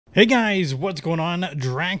Hey guys, what's going on?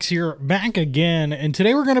 Drax here, back again, and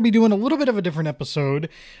today we're going to be doing a little bit of a different episode.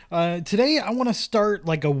 Today I want to start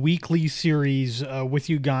like a weekly series with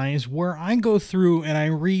you guys where I go through and I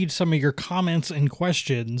read some of your comments and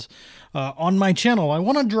questions on my channel. I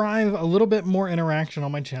want to drive a little bit more interaction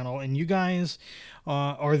on my channel, and you guys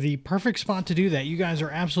are the perfect spot to do that. You guys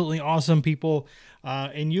are absolutely awesome people,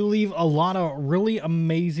 and you leave a lot of really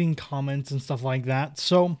amazing comments and stuff like that.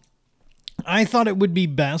 So I thought it would be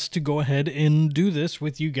best to go ahead and do this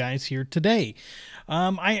with you guys here today.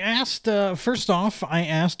 I asked, first off, I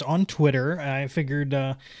asked on Twitter. I figured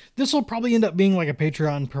this will probably end up being like a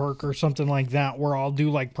Patreon perk or something like that, where I'll do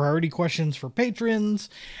like priority questions for patrons,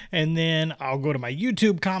 and then I'll go to my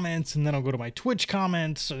YouTube comments, and then I'll go to my Twitch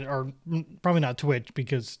comments, or probably not Twitch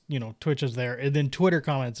because, you know, Twitch is there, and then Twitter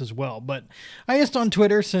comments as well. But I asked on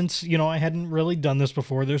Twitter since, you know, I hadn't really done this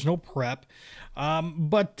before. There's no prep.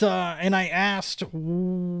 And I asked,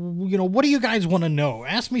 you know, what do you guys want to know?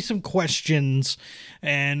 Ask me some questions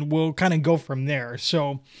and we'll kind of go from there.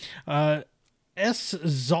 So,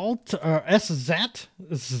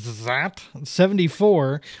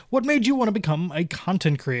 SZat74, what made you want to become a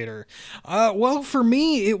content creator? Well, for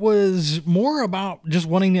me, it was more about just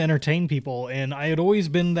wanting to entertain people, and I had always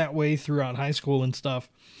been that way throughout high school and stuff.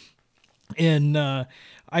 And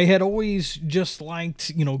I had always just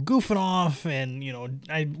liked, you know, goofing off, and, you know,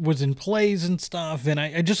 I was in plays and stuff, and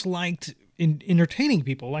I just liked entertaining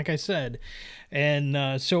people, like I said. And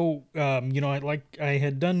you know, I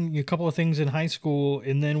had done a couple of things in high school,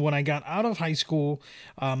 and then when I got out of high school,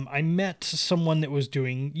 I met someone that was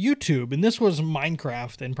doing YouTube, and this was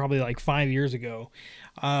Minecraft, and probably like 5 years ago.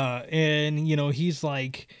 And, you know, he's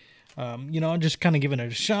like, you know, just kind of giving it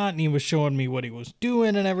a shot, and he was showing me what he was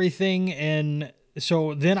doing and everything. And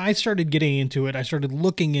so then I started getting into it. I started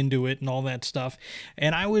looking into it and all that stuff,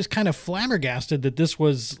 and I was kind of flabbergasted that this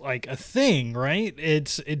was like a thing, right?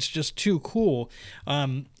 It's just too cool.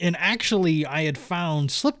 And actually, I had found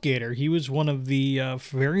Slipgator. He was one of the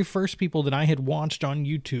very first people that I had watched on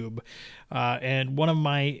YouTube, and one of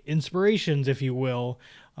my inspirations, if you will.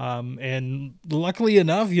 And luckily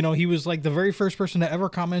enough, you know, he was like the very first person to ever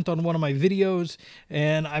comment on one of my videos,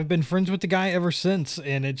 and I've been friends with the guy ever since.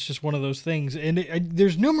 And it's just one of those things. And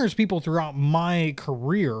there's numerous people throughout my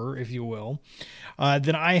career, if you will,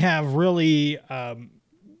 that I have really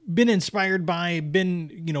been inspired by,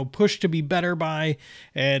 been, you know, pushed to be better by.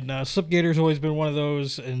 And Slipgator's always been one of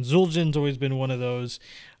those, and Zul'jin's always been one of those.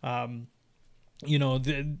 You know,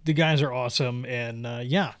 the guys are awesome. And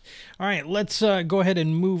yeah. All right, let's go ahead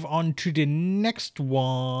and move on to the next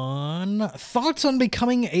one. Thoughts on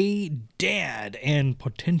becoming a dad and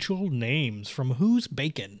potential names from Who's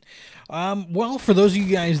Bacon? Well, for those of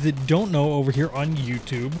you guys that don't know, over here on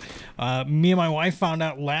YouTube, me and my wife found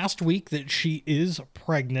out last week that she is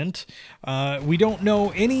pregnant. We don't know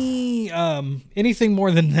anything more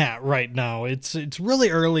than that right now. It's really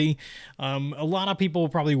early. A lot of people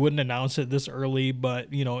probably wouldn't announce it this early,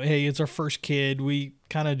 but, you know, hey, it's our first kid. We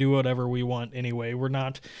kind of do whatever we want anyway. We're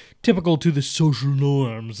not typical to the social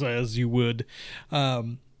norms, as you would.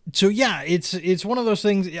 So yeah, it's one of those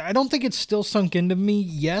things. I don't think it's still sunk into me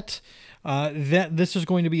yet that this is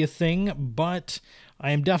going to be a thing, but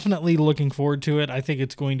I am definitely looking forward to it. I think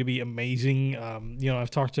it's going to be amazing. You know,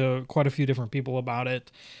 I've talked to quite a few different people about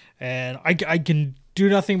it, and I can do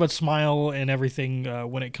nothing but smile and everything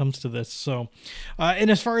when it comes to this. So, and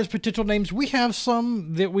as far as potential names, we have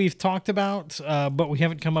some that we've talked about, but we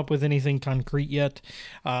haven't come up with anything concrete yet.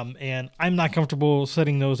 And I'm not comfortable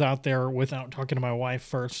setting those out there without talking to my wife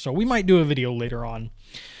first. So we might do a video later on.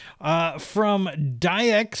 From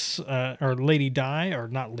Diex, or Lady Di, or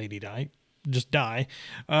not Lady Di, just Die.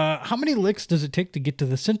 How many licks does it take to get to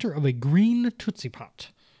the center of a green Tootsie Pop?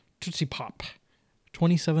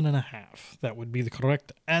 27.5. That would be the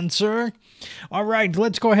correct answer. All right,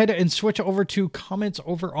 let's go ahead and switch over to comments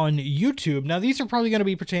over on YouTube. Now, these are probably going to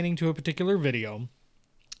be pertaining to a particular video.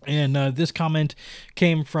 And this comment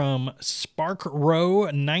came from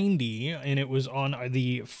SparkRow90, and it was on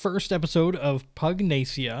the first episode of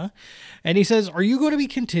Pugnacia. And he says, are you going to be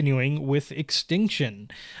continuing with Extinction?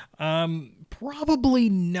 Probably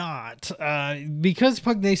not, because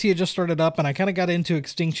Pugnacia just started up and I kind of got into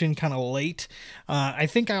Extinction kind of late. I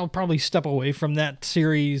think I'll probably step away from that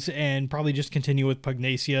series and probably just continue with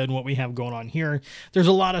Pugnacia and what we have going on here. There's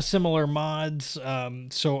a lot of similar mods,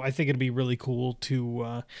 so I think it'd be really cool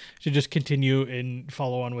to just continue and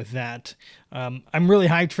follow on with that. I'm really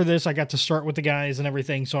hyped for this. I got to start with the guys and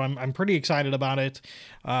everything, so I'm pretty excited about it.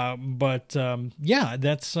 Yeah,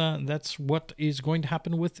 that's what is going to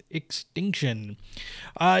happen with Extinction. Destruction.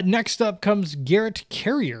 Next up comes Garrett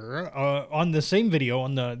Carrier on the same video,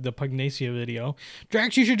 on the Pugnacia video.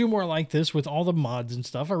 Draax, you should do more like this with all the mods and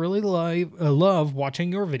stuff. I really love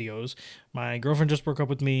watching your videos. My girlfriend just broke up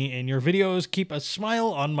with me, and your videos keep a smile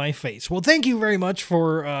on my face. Well, thank you very much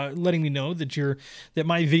for letting me know that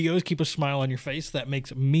my videos keep a smile on your face. That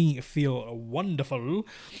makes me feel wonderful.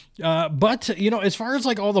 But, you know, as far as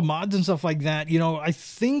like all the mods and stuff like that, you know, I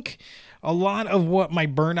think a lot of what my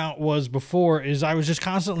burnout was before is I was just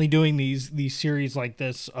constantly doing these series like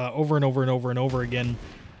this over and over and over and over again.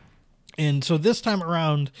 And so this time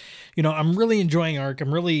around, you know, I'm really enjoying Ark.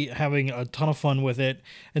 I'm really having a ton of fun with it.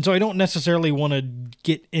 And so I don't necessarily want to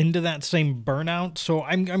get into that same burnout. So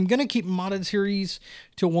I'm going to keep modded series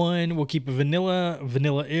to one. We'll keep a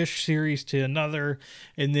vanilla-ish series to another.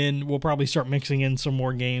 And then we'll probably start mixing in some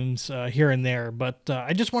more games here and there. But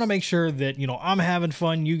I just want to make sure that, you know, I'm having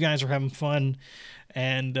fun. You guys are having fun.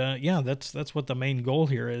 And yeah, that's what the main goal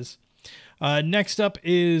here is. Next up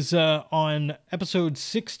is on episode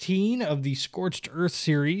 16 of the Scorched Earth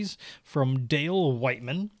series from Dale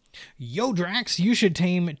Whiteman. Yo, Draax, you should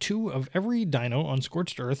tame 2 of every dino on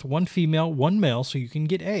Scorched Earth, 1 female, 1 male, so you can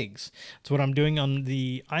get eggs. That's what I'm doing on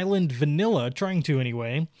the Island Vanilla, trying to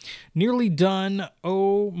anyway. Nearly done.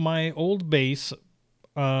 Oh, my old base.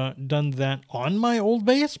 Done that on my old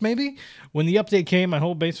base, maybe? When the update came, my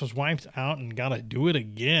whole base was wiped out and gotta do it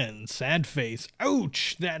again. Sad face.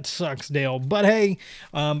 Ouch! That sucks, Dale. But hey,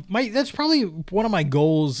 that's probably one of my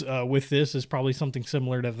goals with this is probably something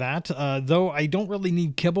similar to that. Though I don't really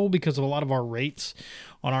need kibble because of a lot of our rates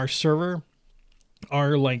on our server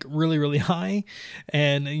are like really high,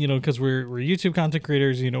 and you know, because we're YouTube content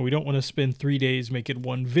creators, you know, we don't want to spend 3 days making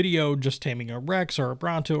one video just taming a Rex or a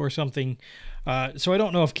Bronto or something. So I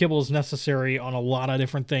don't know if kibble is necessary on a lot of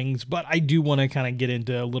different things, but I do want to kind of get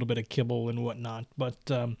into a little bit of kibble and whatnot. But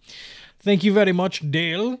thank you very much,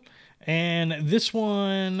 Dale. And this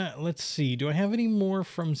one, let's see, do I have any more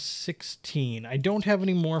from 16? I don't have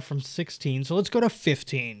any more from 16, so let's go to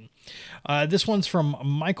 15. This one's from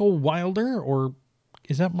Michael Wilder, or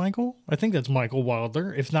is that Michael? I think that's Michael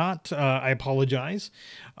Wilder. If not, I apologize.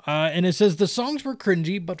 And it says, the songs were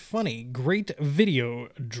cringy but funny. Great video,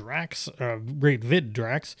 Draax. Great vid,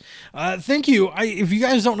 Draax. Thank you. If you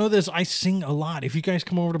guys don't know this, I sing a lot. If you guys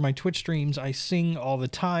come over to my Twitch streams, I sing all the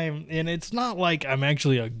time. And it's not like I'm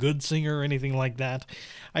actually a good singer or anything like that.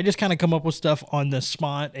 I just kind of come up with stuff on the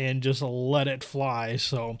spot and just let it fly.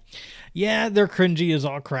 So, yeah, they're cringy as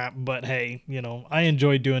all crap. But hey, you know, I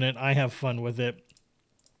enjoy doing it. I have fun with it.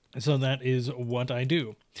 So that is what I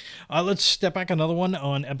do. Let's step back another one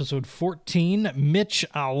on episode 14. Mitch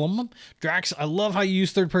Alum. Draax, I love how you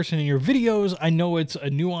use third person in your videos. I know it's a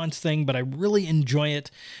nuanced thing, but I really enjoy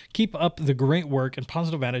it. Keep up the great work and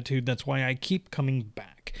positive attitude. That's why I keep coming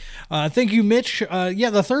back. Thank you, Mitch. Yeah,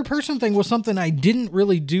 the third person thing was something I didn't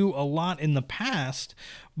really do a lot in the past,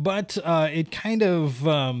 but it kind of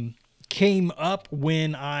came up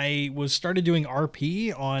when I started doing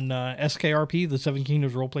RP on SKRP, the Seven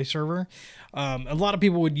Kingdoms roleplay server. A lot of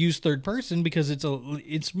people would use third person because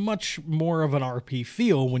it's much more of an RP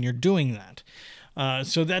feel when you're doing that.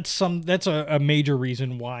 So that's a major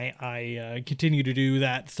reason why I continue to do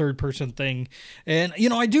that third person thing. And you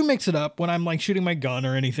know, I do mix it up when I'm like shooting my gun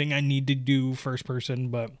or anything. I need to do first person,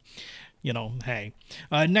 but you know, hey.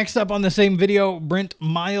 Next up on the same video, Brent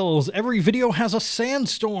Miles. Every video has a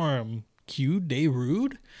sandstorm. Q Day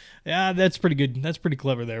Rude? Yeah, that's pretty good. That's pretty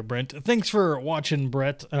clever there, Brent. Thanks for watching,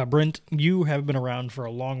 Brent. You have been around for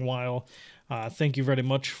a long while. Thank you very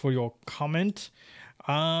much for your comment.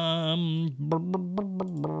 That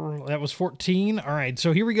was 14. All right,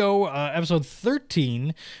 so here we go. Episode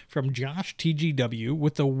 13 from Josh TGW.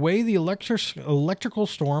 With the way the electrical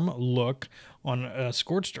storm look on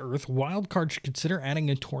Scorched Earth, Wildcard should consider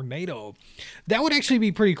adding a tornado. That would actually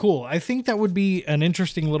be pretty cool. I think that would be an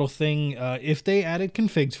interesting little thing if they added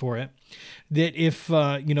configs for it. That if,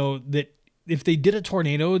 you know, that if they did a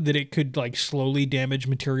tornado, that it could like slowly damage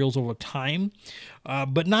materials over time,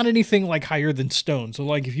 but not anything like higher than stone. So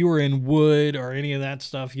like if you were in wood or any of that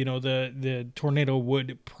stuff, you know, the tornado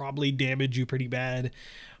would probably damage you pretty bad.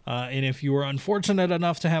 And if you were unfortunate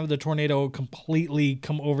enough to have the tornado completely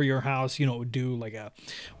come over your house, you know, it would do like a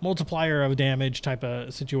multiplier of damage type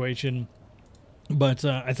of situation. But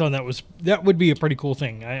I thought that would be a pretty cool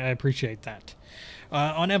thing. I appreciate that.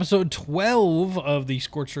 On episode 12 of the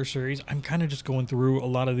Scorched Earth series, I'm kind of just going through a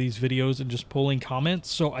lot of these videos and just pulling comments,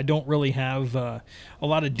 so I don't really have a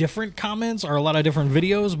lot of different comments or a lot of different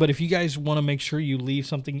videos, but if you guys want to make sure you leave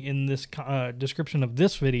something in this description of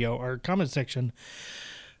this video or comment section,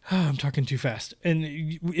 I'm talking too fast. And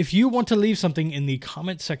if you want to leave something in the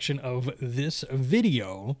comment section of this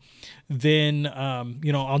video, then,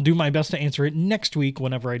 I'll do my best to answer it next week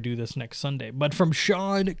whenever I do this next Sunday. But from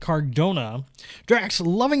Shad Cardona, Drax,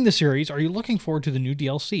 loving the series. Are you looking forward to the new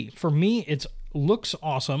DLC? For me, it looks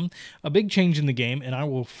awesome. A big change in the game, and I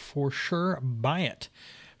will for sure buy it.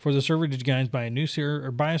 For the server, did you guys buy a new server or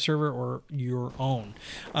buy a server or your own?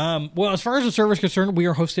 Well, as far as the server is concerned, we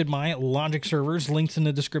are hosted by Logic Servers. Links in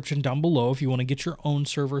the description down below if you want to get your own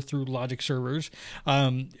server through Logic Servers.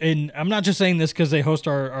 And I'm not just saying this because they host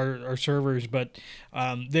our servers, but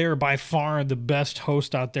they're by far the best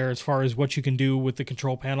host out there as far as what you can do with the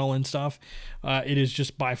control panel and stuff. It is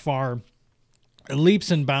just by far leaps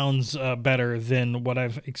and bounds better than what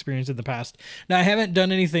I've experienced in the past. Now, I haven't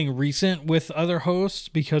done anything recent with other hosts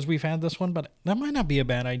because we've had this one, but that might not be a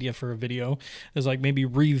bad idea for a video, is like maybe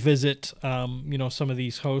revisit, some of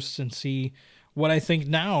these hosts and see what I think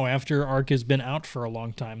now after Ark has been out for a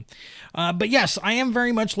long time. But yes, I am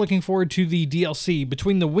very much looking forward to the DLC.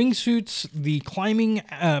 Between the wingsuits, the climbing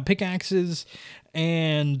pickaxes,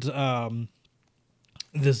 and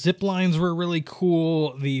the zip lines were really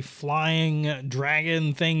cool. The flying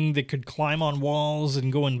dragon thing that could climb on walls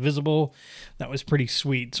and go invisible, that was pretty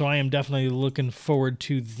sweet. So I am definitely looking forward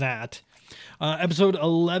to that. Episode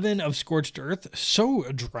 11 of Scorched Earth. So,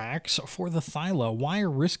 Drax, for the Thyla, why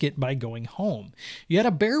risk it by going home? You had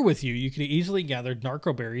a bear with you. You could easily gather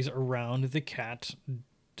narco berries around the cat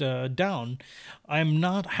down. I'm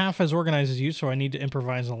not half as organized as you, so I need to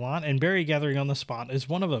improvise a lot, and berry gathering on the spot is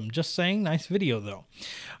one of them. Just saying. Nice video, though.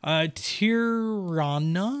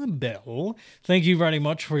 Tirana Bell, thank you very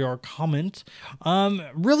much for your comment.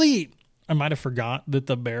 Really, I might have forgot that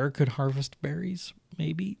the bear could harvest berries.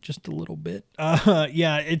 Maybe just a little bit.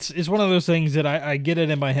 Yeah, it's one of those things that I get it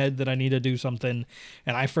in my head that I need to do something,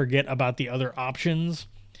 and I forget about the other options.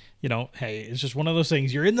 Hey, it's just one of those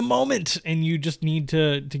things. You're in the moment, and you just need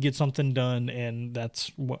to get something done, and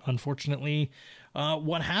that's unfortunately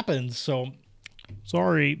what happens. So,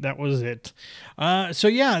 sorry, that was it. So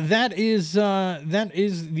yeah, that is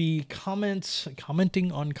the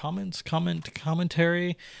commenting on comments,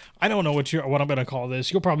 commentary. I don't know what I'm gonna call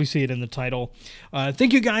this. You'll probably see it in the title.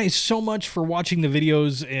 Thank you guys so much for watching the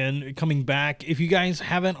videos and coming back. If you guys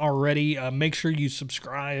haven't already, make sure you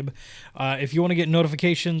subscribe. If you want to get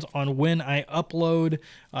notifications on when I upload,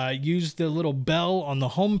 use the little bell on the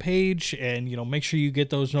home page, and make sure you get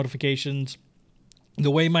those notifications. The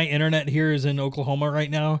way my internet here is in Oklahoma right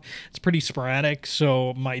now, it's pretty sporadic,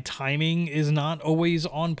 so my timing is not always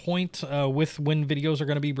on point with when videos are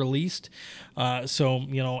going to be released. So,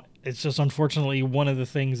 it's just unfortunately one of the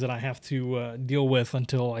things that I have to deal with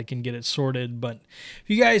until I can get it sorted. But if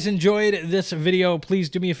you guys enjoyed this video, please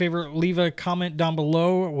do me a favor, leave a comment down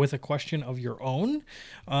below with a question of your own.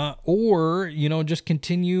 Or, just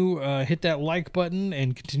continue, hit that like button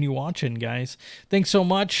and continue watching, guys. Thanks so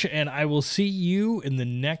much, and I will see you in the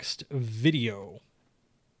next video.